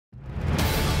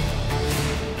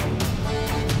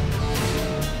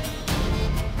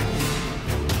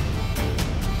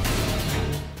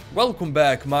Welcome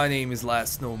back, my name is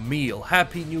LastKnownMeal.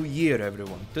 Happy New Year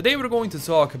everyone. Today we're going to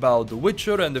talk about The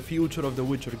Witcher and the future of The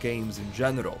Witcher games in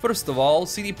general. First of all,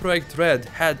 CD Projekt Red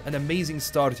had an amazing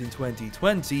start in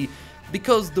 2020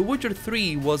 because The Witcher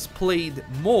 3 was played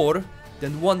more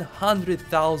than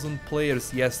 100,000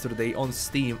 players yesterday on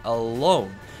Steam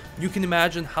alone. You can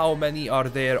imagine how many are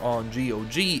there on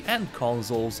GOG and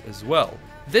consoles as well.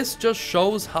 This just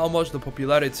shows how much the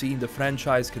popularity in the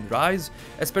franchise can rise,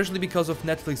 especially because of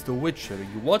Netflix The Witcher.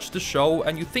 You watch the show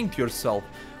and you think to yourself,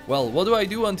 well, what do I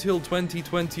do until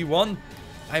 2021?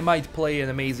 I might play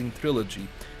an amazing trilogy.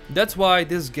 That's why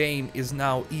this game is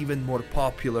now even more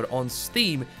popular on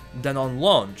Steam than on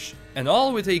launch. And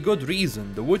all with a good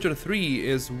reason. The Witcher 3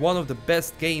 is one of the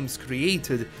best games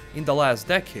created in the last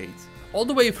decade. All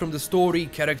the way from the story,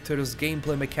 characters,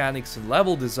 gameplay mechanics and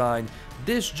level design,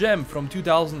 this gem from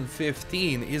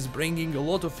 2015 is bringing a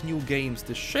lot of new games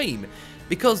to shame,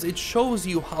 because it shows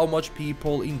you how much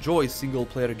people enjoy single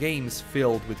player games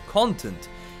filled with content.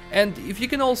 And if you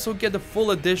can also get a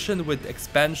full edition with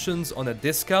expansions on a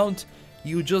discount,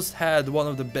 you just had one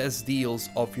of the best deals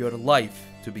of your life,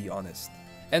 to be honest.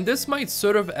 And this might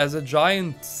serve as a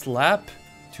giant slap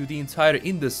to the entire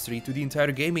industry, to the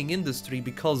entire gaming industry,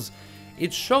 because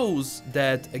it shows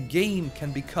that a game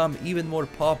can become even more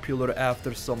popular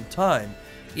after some time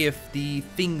if the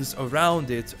things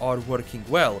around it are working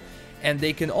well. And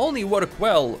they can only work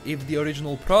well if the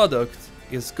original product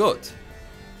is good.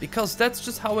 Because that's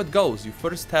just how it goes. You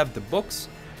first have the books,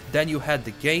 then you had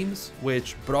the games,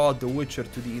 which brought The Witcher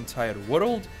to the entire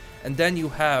world, and then you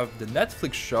have the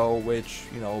Netflix show, which,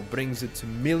 brings it to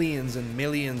millions and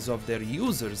millions of their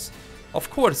users. Of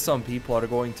course, some people are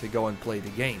going to go and play the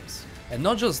games. And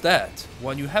not just that,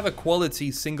 when you have a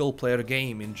quality single-player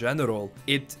game in general,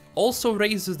 it also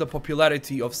raises the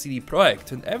popularity of CD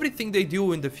Projekt, and everything they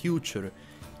do in the future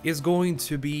is going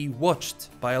to be watched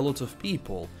by a lot of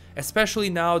people. Especially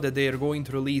now that they are going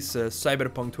to release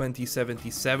Cyberpunk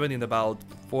 2077 in about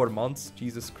 4 months.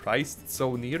 Jesus Christ, it's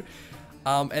so near.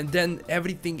 And then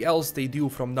everything else they do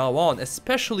from now on,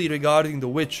 especially regarding The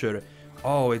Witcher,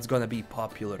 oh, it's gonna be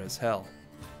popular as hell.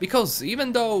 Because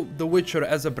even though The Witcher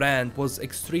as a brand was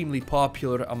extremely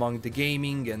popular among the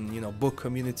gaming and book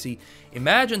community,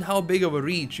 imagine how big of a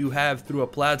reach you have through a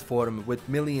platform with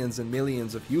millions and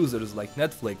millions of users like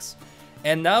Netflix.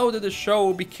 And now that the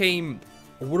show became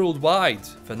a worldwide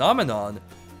phenomenon,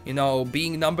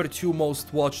 being #2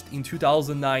 most watched in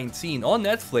 2019 on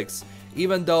Netflix,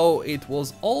 even though it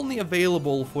was only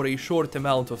available for a short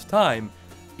amount of time,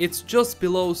 it's just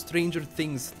below Stranger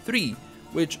Things 3,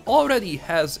 which already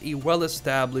has a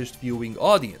well-established viewing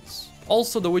audience.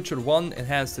 Also, The Witcher 1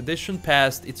 Enhanced Edition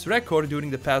passed its record during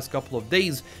the past couple of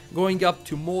days, going up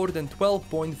to more than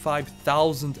 12.5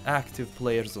 thousand active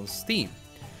players on Steam.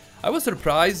 I was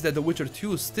surprised that The Witcher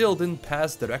 2 still didn't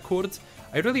pass the record.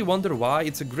 I really wonder why.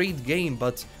 It's a great game,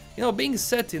 but being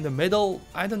set in the middle,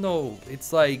 I don't know,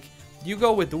 it's like, do you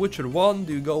go with The Witcher 1,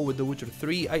 do you go with The Witcher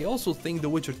 3? I also think The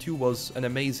Witcher 2 was an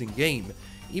amazing game.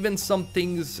 Even some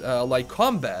things like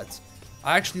combat,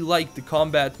 I actually liked the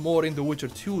combat more in The Witcher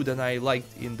 2 than I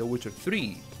liked in The Witcher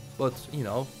 3. But,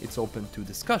 it's open to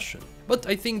discussion. But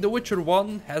I think The Witcher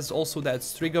 1 has also that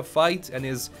Striga fight and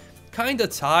is kinda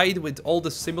tied with all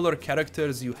the similar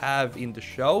characters you have in the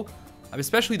show,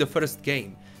 especially the first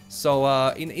game. So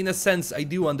in a sense, I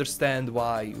do understand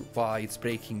why it's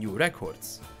breaking new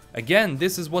records. Again,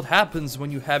 this is what happens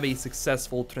when you have a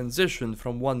successful transition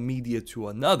from one media to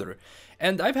another.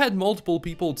 And I've had multiple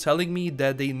people telling me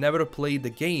that they never played the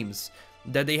games,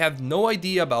 that they have no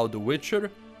idea about The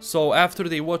Witcher, so after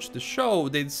they watched the show,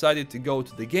 they decided to go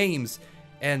to the games,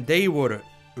 and they were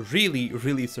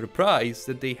really surprised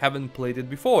that they haven't played it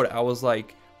before. I was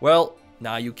like, well,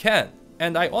 now you can.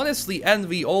 And I honestly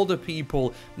envy all the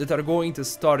people that are going to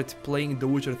start playing The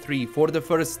Witcher 3 for the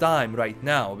first time right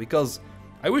now, because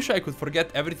I wish I could forget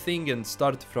everything and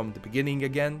start from the beginning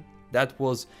again. That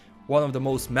was one of the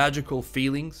most magical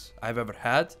feelings I've ever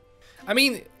had. I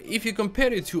mean, if you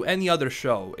compare it to any other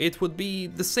show, it would be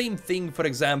the same thing, for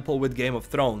example, with Game of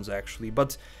Thrones actually,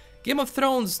 but Game of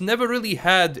Thrones never really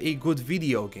had a good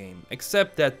video game,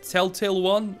 except that Telltale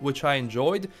one, which I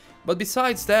enjoyed, but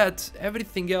besides that,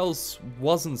 everything else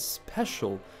wasn't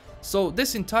special. So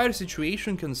this entire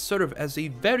situation can serve as a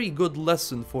very good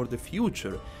lesson for the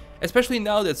future. Especially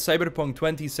now that Cyberpunk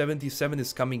 2077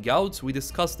 is coming out, we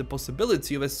discussed the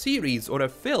possibility of a series or a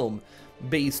film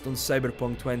based on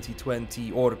Cyberpunk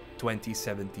 2020 or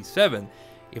 2077.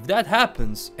 If that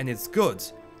happens and it's good,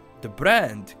 the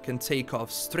brand can take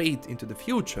off straight into the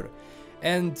future.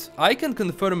 And I can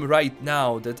confirm right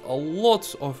now that a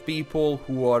lot of people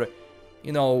who are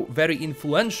you know, very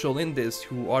influential in this,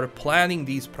 who are planning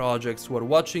these projects, who are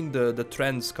watching the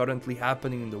trends currently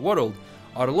happening in the world,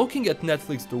 are looking at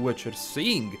Netflix The Witcher,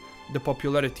 seeing the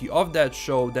popularity of that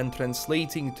show, then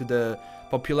translating to the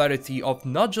popularity of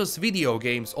not just video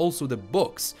games, also the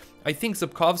books. I think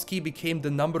Sapkowski became the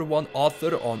 #1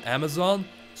 author on Amazon,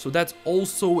 so that's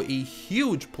also a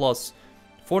huge plus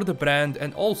for the brand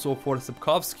and also for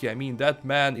Sapkowski. I mean, that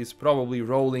man is probably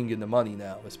rolling in the money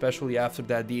now, especially after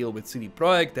that deal with CD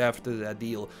Projekt, after that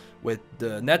deal with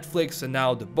the Netflix, and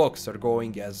now the books are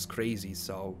going as crazy,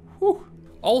 so whew.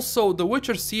 Also, the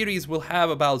Witcher series will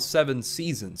have about 7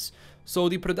 seasons, so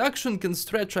the production can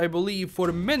stretch, I believe,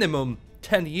 for minimum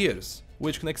 10 years,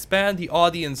 which can expand the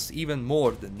audience even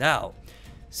more than now.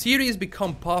 Series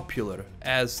become popular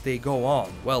as they go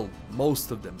on, well, most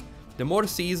of them. The more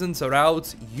seasons are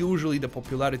out, usually the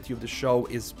popularity of the show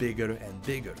is bigger and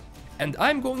bigger. And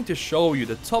I'm going to show you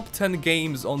the top 10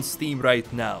 games on Steam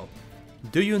right now.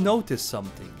 Do you notice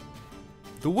something?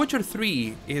 The Witcher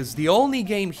 3 is the only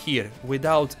game here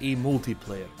without a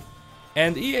multiplayer.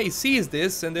 And EA sees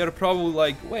this and they're probably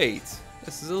like, wait,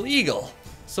 this is illegal.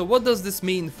 So what does this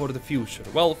mean for the future?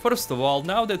 Well, first of all,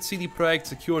 now that CD Projekt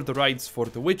secured the rights for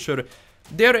The Witcher,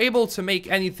 they're able to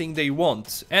make anything they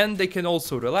want, and they can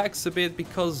also relax a bit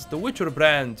because the Witcher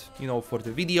brand, you know, for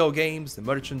the video games, the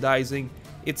merchandising,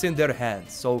 it's in their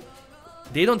hands, so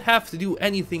they don't have to do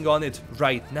anything on it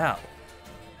right now.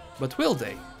 But will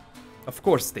they? Of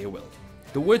course they will.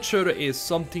 The Witcher is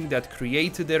something that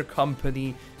created their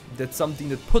company, that's something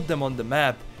that put them on the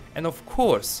map, and of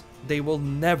course they will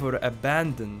never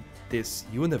abandon this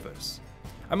universe.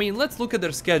 I mean, let's look at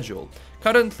their schedule.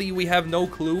 Currently, we have no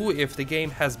clue if the game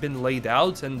has been laid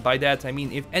out, and by that I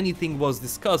mean if anything was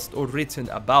discussed or written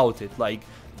about it, like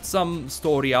some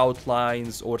story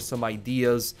outlines or some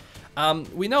ideas.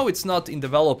 We know it's not in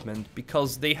development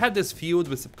because they had this feud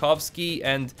with Sapkowski,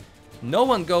 and no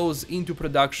one goes into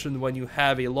production when you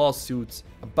have a lawsuit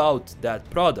about that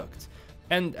product.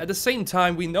 And at the same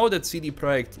time, we know that CD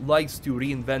Projekt likes to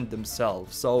reinvent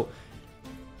themselves, so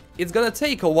it's gonna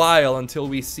take a while until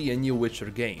we see a new Witcher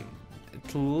game.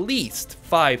 At least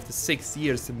 5 to 6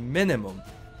 years minimum,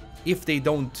 if they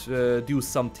don't do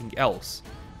something else.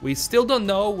 We still don't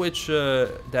know which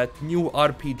that new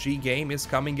RPG game is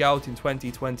coming out in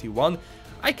 2021.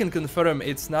 I can confirm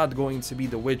it's not going to be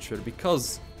The Witcher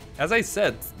because, as I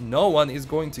said, no one is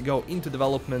going to go into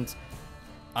development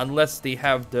unless they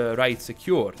have the rights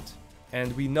secured.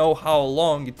 And we know how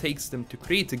long it takes them to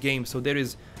create a game, so there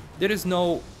is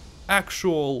no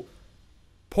actual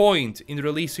point in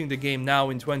releasing the game now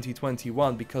in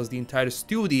 2021 because the entire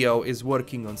studio is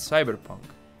working on Cyberpunk.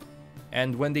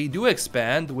 And when they do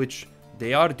expand, which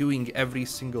they are doing every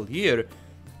single year,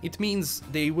 it means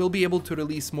they will be able to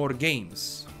release more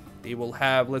games. They will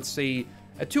have, let's say,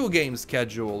 a 2-game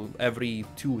schedule every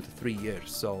 2 to 3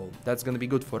 years. So that's going to be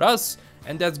good for us,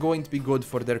 and that's going to be good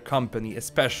for their company,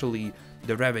 especially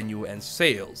the revenue and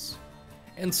sales.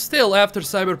 And still, after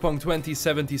Cyberpunk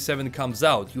 2077 comes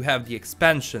out, you have the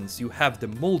expansions, you have the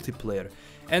multiplayer,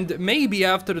 and maybe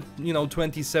after, you know,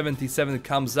 2077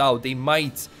 comes out, they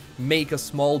might make a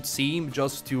small team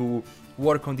just to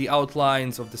work on the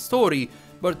outlines of the story,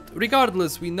 but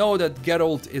regardless, we know that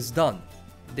Geralt is done.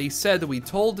 They said we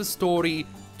told the story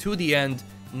to the end,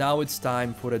 now it's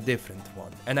time for a different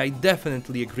one, and I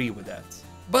definitely agree with that.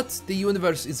 But the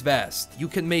universe is vast, you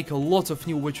can make a lot of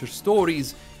new Witcher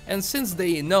stories, and since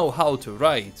they know how to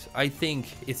write, I think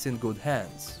it's in good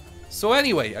hands. So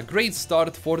anyway, a great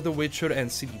start for The Witcher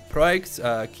and CD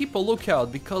Projekt. Keep a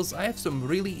lookout because I have some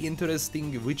really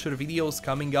interesting Witcher videos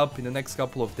coming up in the next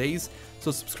couple of days,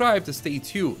 so subscribe to stay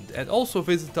tuned, and also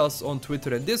visit us on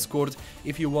Twitter and Discord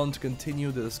if you want to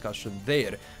continue the discussion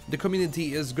there. The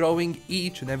community is growing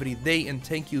each and every day, and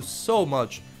thank you so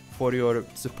much for your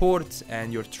support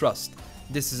and your trust.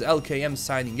 This is LKM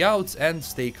signing out, and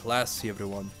stay classy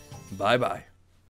everyone. Bye bye.